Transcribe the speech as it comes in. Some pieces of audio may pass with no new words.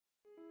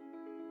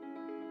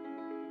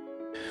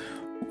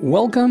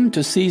Welcome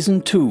to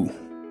Season 2,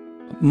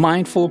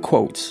 Mindful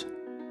Quotes,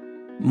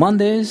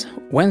 Mondays,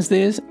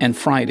 Wednesdays, and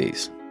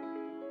Fridays.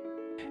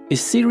 A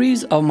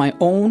series of my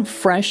own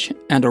fresh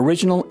and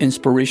original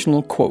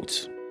inspirational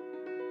quotes.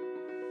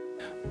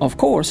 Of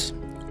course,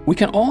 we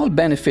can all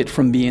benefit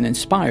from being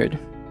inspired,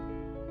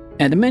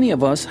 and many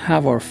of us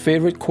have our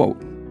favorite quote.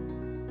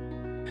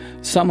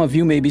 Some of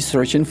you may be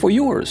searching for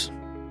yours.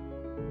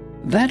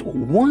 That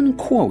one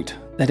quote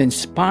that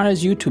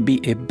inspires you to be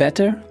a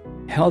better,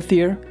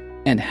 healthier,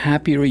 and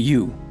happier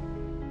you.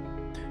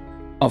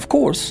 Of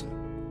course,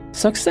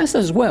 success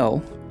as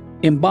well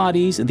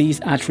embodies these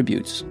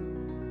attributes.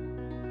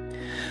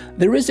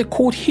 There is a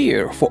quote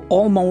here for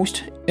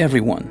almost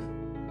everyone.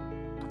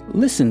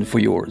 Listen for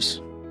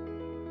yours.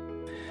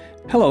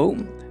 Hello,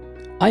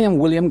 I am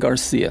William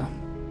Garcia,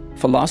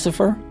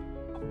 philosopher,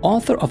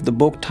 author of the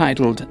book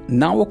titled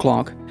Now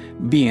O'Clock,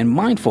 Being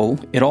Mindful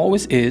It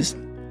Always Is,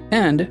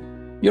 and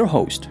your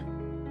host.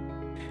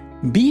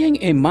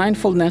 Being a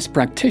mindfulness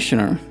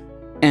practitioner,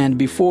 and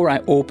before I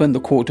open the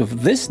quote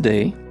of this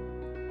day,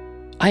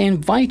 I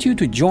invite you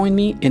to join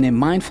me in a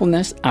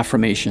mindfulness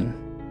affirmation.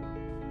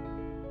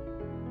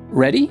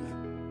 Ready?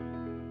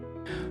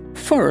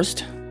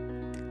 First,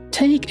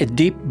 take a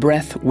deep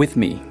breath with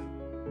me.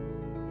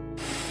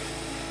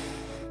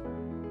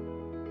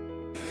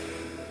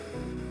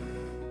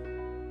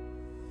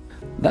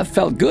 That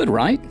felt good,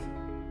 right?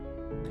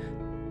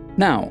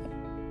 Now,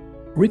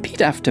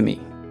 repeat after me.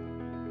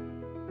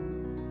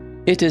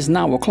 It is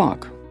now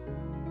o'clock.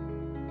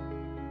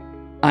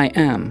 I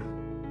am.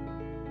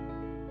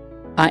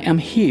 I am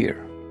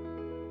here.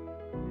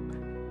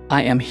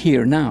 I am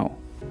here now.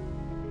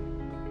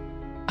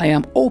 I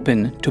am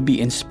open to be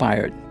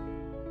inspired.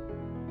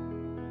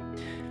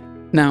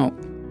 Now,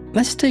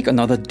 let's take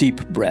another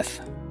deep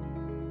breath.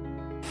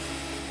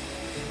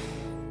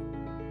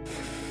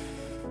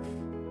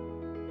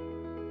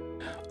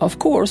 Of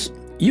course,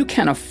 you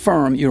can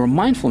affirm your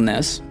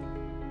mindfulness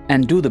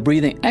and do the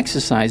breathing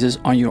exercises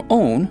on your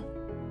own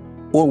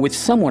or with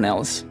someone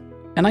else,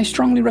 and I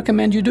strongly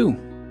recommend you do.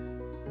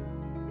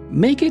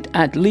 Make it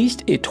at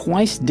least a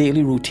twice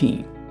daily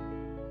routine.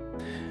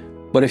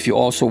 But if you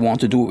also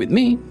want to do it with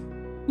me,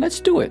 let's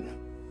do it.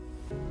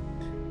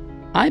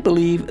 I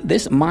believe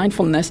this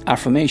mindfulness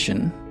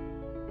affirmation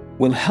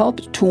will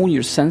help tune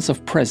your sense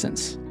of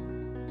presence,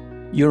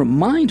 your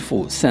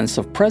mindful sense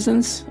of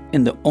presence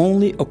in the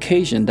only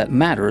occasion that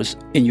matters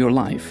in your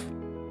life.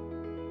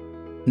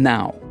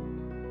 Now.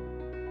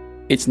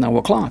 It's now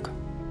o'clock.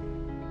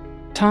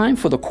 Time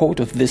for the quote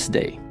of this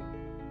day.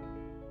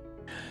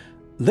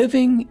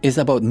 Living is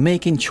about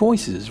making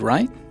choices,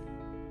 right?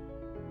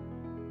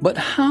 But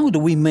how do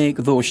we make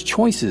those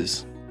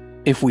choices,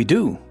 if we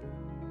do?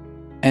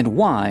 And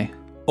why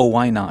or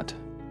why not?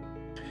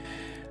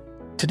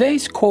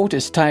 Today's quote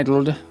is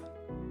titled,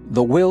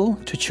 The Will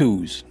to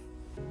Choose.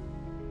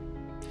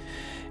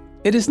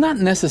 It is not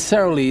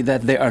necessarily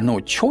that there are no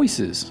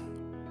choices,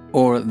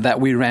 or that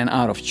we ran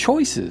out of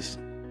choices.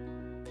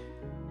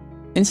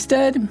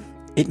 Instead,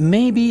 it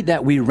may be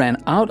that we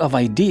ran out of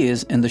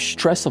ideas in the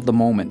stress of the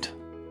moment.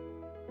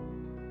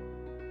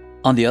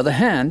 On the other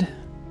hand,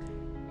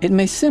 it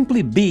may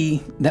simply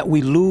be that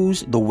we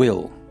lose the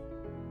will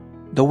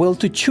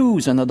to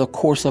choose another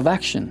course of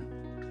action,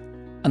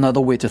 another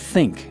way to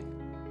think,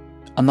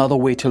 another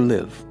way to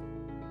live.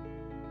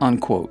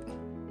 Unquote.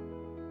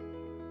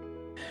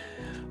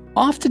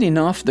 Often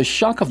enough, the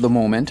shock of the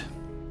moment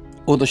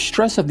or the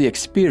stress of the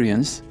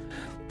experience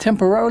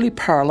temporarily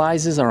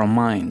paralyzes our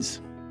minds.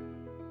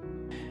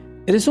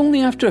 It is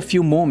only after a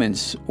few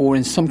moments, or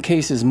in some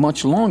cases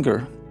much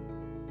longer,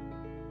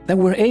 that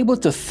we're able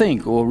to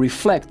think or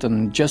reflect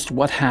on just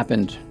what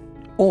happened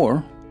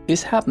or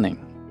is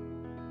happening.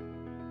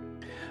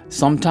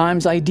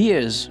 Sometimes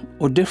ideas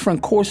or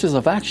different courses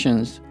of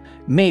actions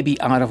may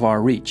be out of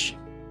our reach,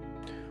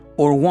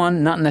 or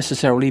one not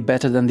necessarily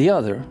better than the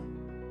other,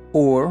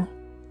 or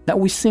that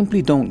we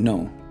simply don't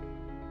know.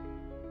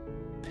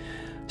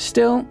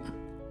 Still,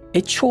 a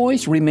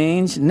choice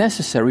remains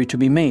necessary to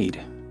be made.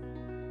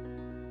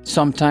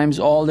 Sometimes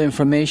all the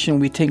information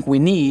we think we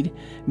need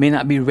may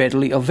not be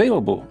readily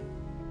available,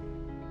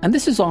 and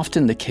this is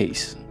often the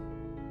case.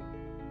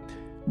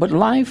 But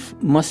life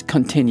must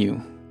continue,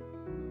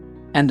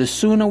 and the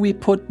sooner we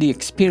put the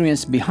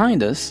experience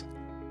behind us,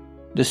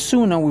 the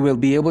sooner we will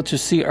be able to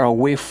see our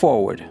way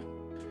forward,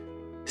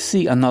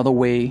 see another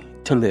way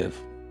to live.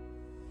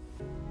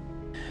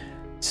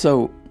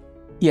 So,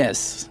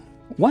 yes,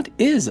 what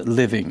is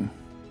living?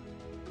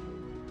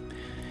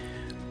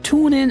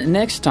 Tune in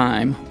next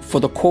time for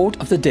the quote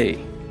of the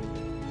day.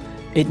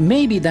 It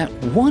may be that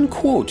one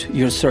quote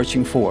you're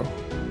searching for.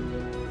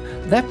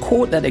 That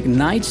quote that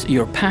ignites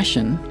your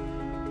passion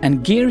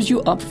and gears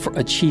you up for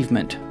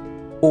achievement.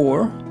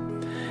 Or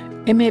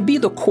it may be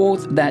the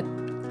quote that,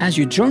 as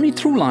you journey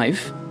through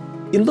life,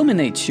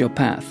 illuminates your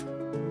path,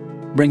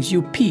 brings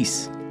you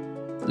peace,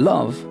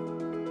 love,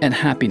 and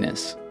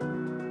happiness.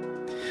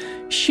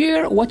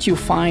 Share what you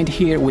find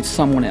here with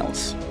someone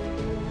else.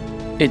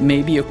 It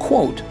may be a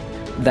quote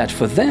that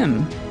for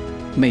them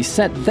may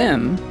set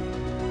them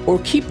or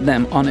keep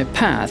them on a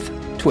path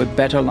to a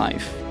better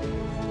life.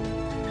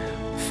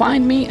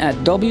 Find me at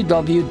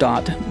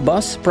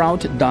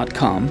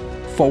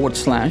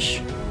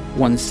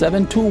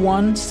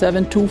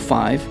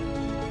www.buzzsprout.com/1721725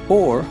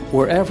 or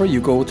wherever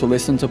you go to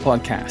listen to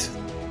podcasts.